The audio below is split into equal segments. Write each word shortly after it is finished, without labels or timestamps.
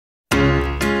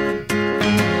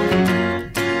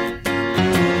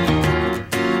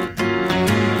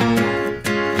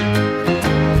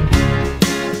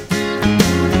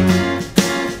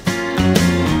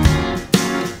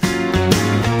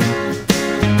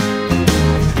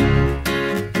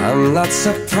I'm not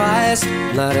surprised,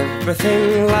 not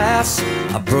everything lasts.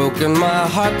 I've broken my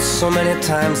heart so many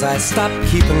times I stopped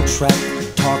keeping track.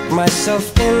 Talk myself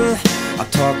in, I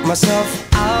talk myself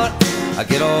out. I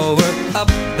get all worked up,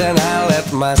 then I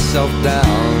let myself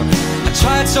down. I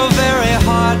tried so very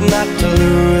hard not to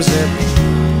lose it.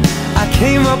 I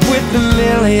came up with a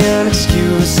million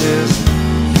excuses.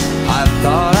 I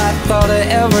thought of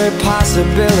every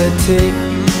possibility.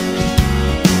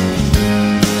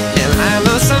 And I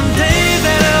know someday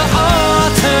that it'll all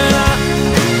turn out.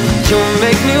 You'll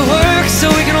make me work so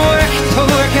we can work to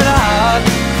work it out.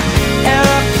 And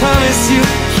I promise you,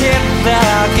 kid, that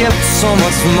I'll give so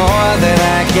much more than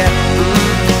I get.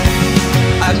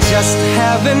 I just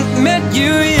haven't met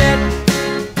you yet.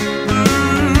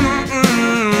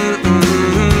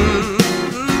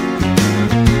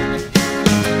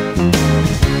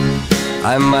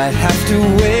 I might have to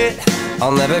wait,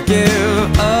 I'll never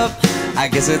give up. I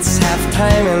guess it's half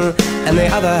timing and the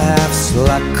other half's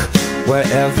luck.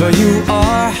 Wherever you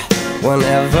are,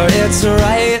 whenever it's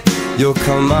right, you'll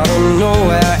come out of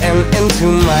nowhere and into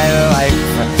my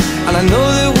life. And I know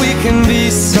that we can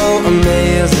be so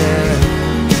amazing.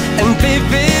 And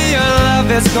baby, your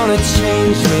love is gonna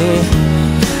change me.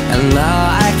 And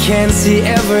now I can see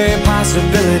every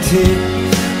possibility.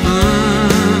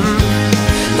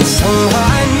 And somehow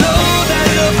I know that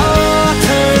it'll all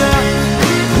turn out.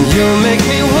 And you'll make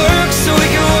me work so we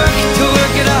can work to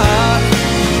work it out.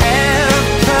 And I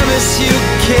promise you,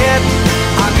 kid,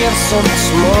 I'll give so much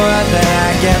more than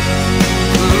I get.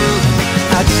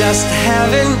 I just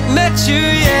haven't met you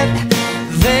yet.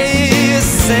 They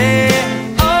say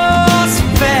all's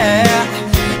fair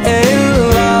in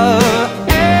love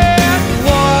and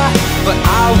war, but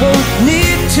I won't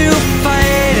need to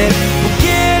fight it. We'll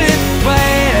get it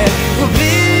right, we'll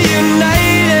be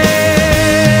united.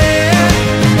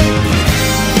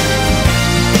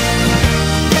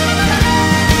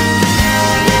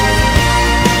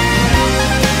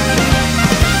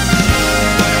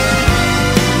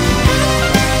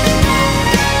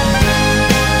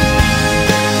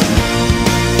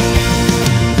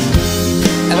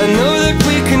 I know that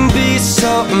we can be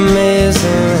so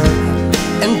amazing,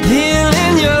 and being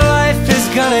in your life is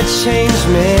gonna change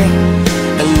me.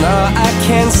 And now I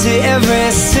can see every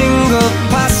single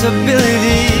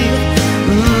possibility.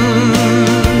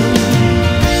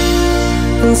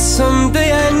 And someday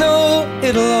I know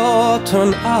it'll all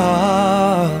turn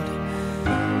out,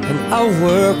 and I'll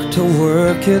work to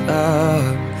work it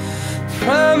out.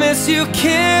 Promise you,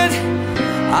 kid,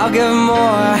 I'll give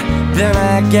more than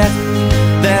I get.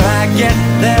 Then I get,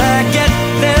 then I get,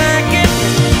 then I get.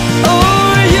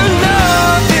 Oh, you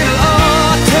know it'll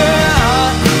all turn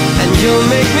out. And you'll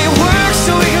make me work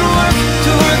so we can work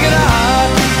to work it out.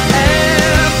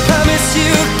 And I promise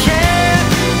you can,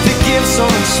 to give so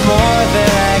much more than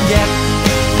I get.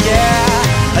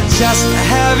 Yeah, I just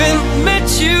haven't met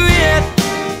you yet.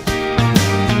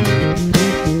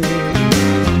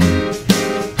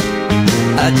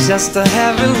 I just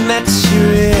haven't met you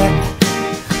yet.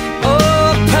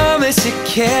 Promise you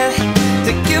can,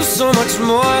 to give so much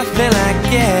more than I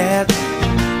get.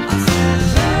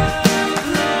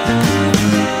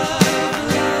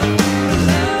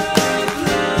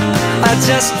 I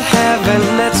just haven't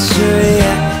met you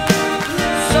yet.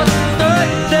 So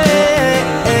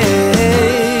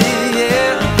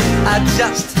yeah, I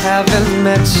just haven't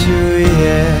met you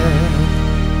yet.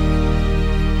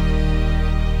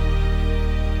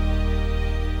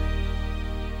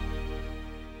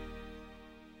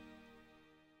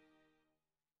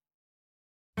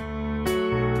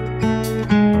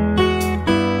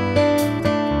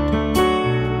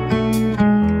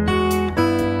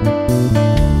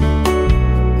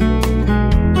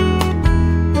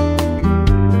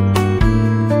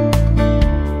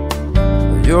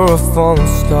 You're a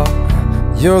falling star,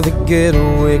 you're the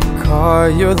getaway car,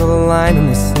 you're the line in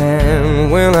the sand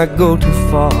when I go too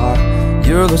far.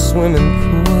 You're the swimming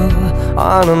pool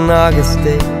on an August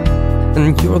day,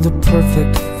 and you're the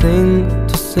perfect thing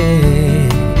to say.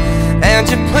 And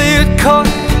you play it coy,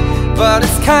 but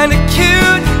it's kinda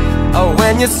cute. Oh,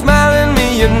 when you smile at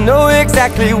me, you know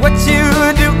exactly what you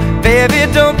do. Baby,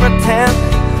 don't pretend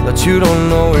that you don't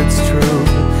know it's true,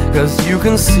 'cause you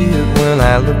can see it when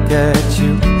I look at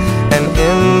you. And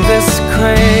in this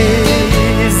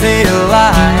crazy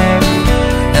life,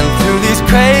 and through these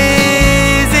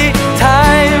crazy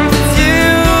times,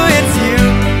 it's you,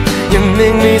 you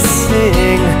make me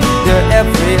sing. Your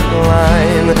every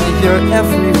line, your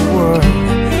every word,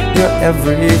 your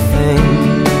everything.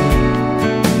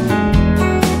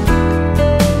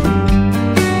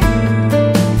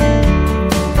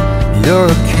 You're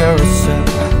a carousel,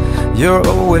 You're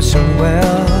always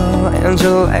well, and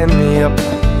you light me up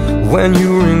when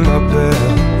you ring my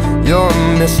bell. You're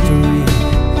a mystery,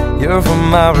 you're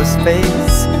from outer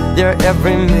space. You're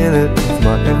every minute of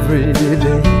my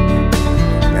everyday.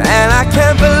 And I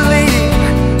can't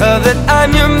believe that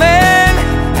I'm your man,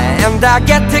 and I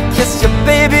get to kiss you,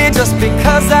 baby, just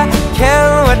because I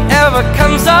can. Whatever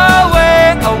comes our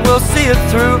way, I will see it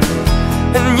through.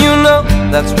 And you know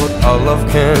that's what our love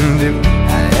can do.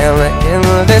 And in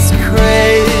this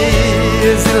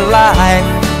crazy life,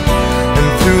 and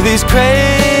through these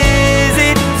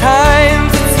crazy times,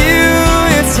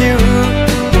 it's you,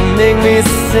 you make me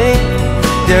sing.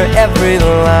 You're every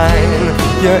line,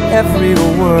 you're every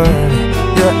word,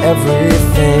 you're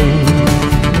everything.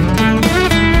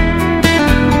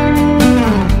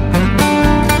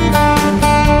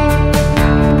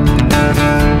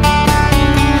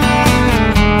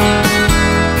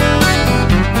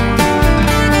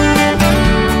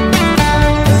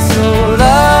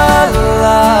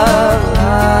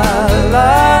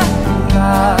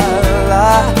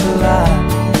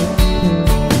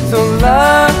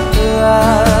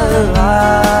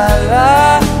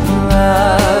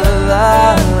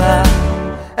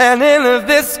 And in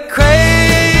this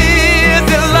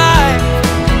crazy life,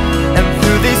 and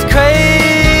through these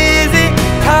crazy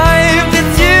times,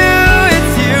 it's you,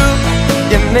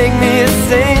 you make me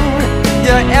sing.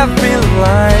 You're every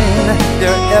line,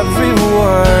 you're every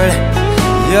word,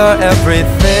 you're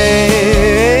everything.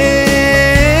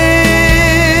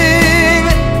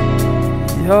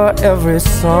 You're every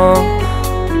song,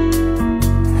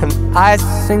 and I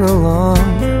sing along,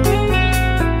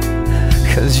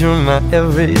 'cause you're my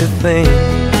everything.